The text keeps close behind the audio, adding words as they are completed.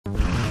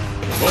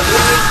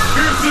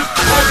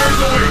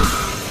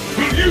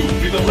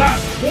the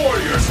last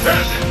warrior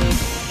standing.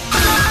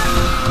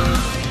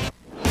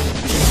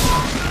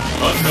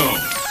 Unknown,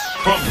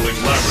 crumbling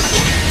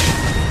laboratory.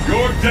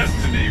 Your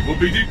destiny will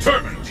be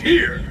determined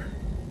here.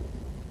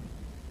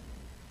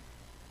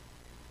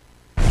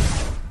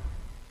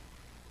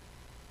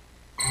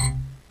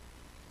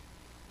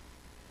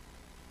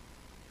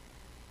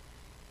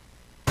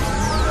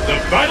 The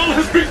battle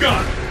has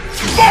begun!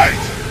 Fight!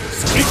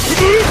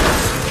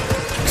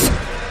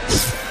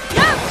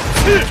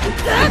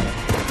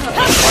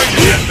 Right,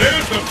 and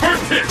there's the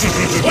first hit!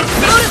 What's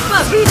next?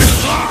 Too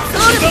smart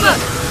for that!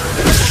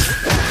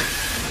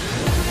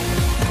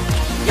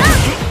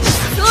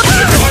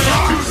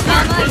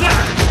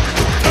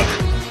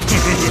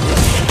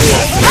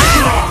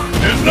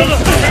 There's no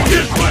stopping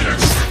this fighter!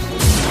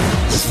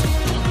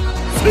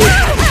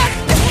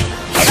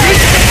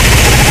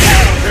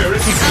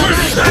 Where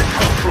did that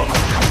come from?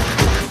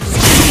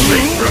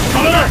 Late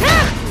Rakana!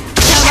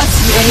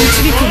 Nowhere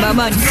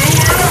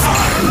to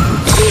hide!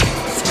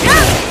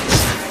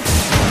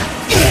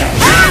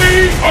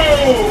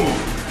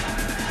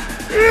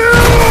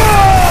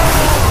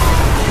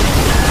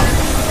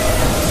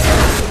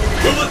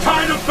 Will the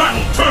tide of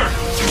battle turn?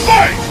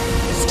 Fight!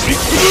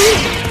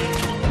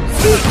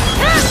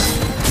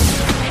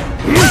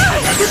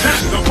 And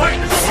pretend the fight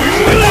is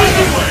officially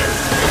underway!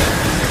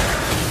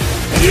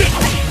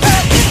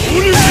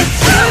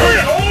 Turn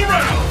it all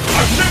around!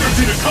 I've never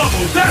seen a combo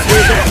that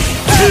intense!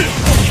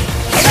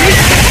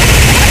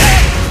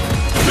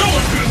 No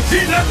one could have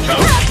seen that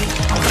coming!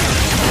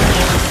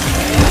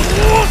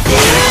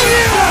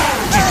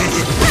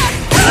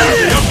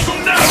 Up to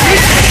now!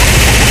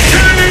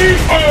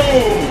 KO!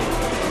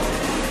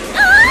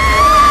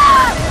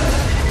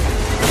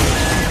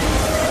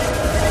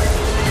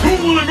 Who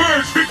will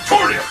emerge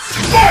victorious?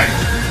 Fight!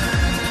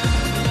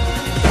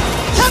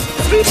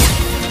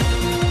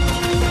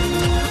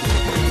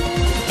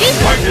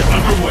 Fight is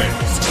underway.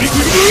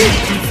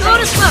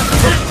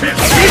 First hit.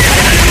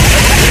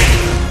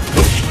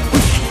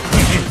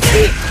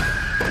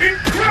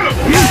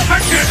 Incredible! I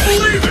can't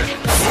believe it!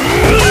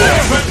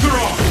 Bets are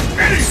off.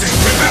 Anything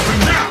can happen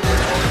now.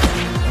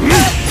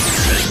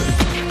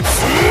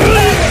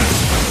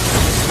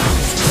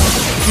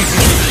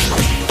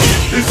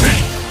 This is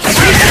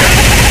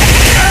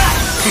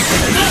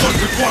no one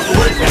can walk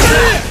away from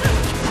that.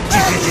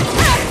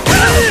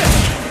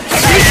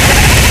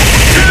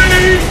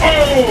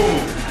 KO!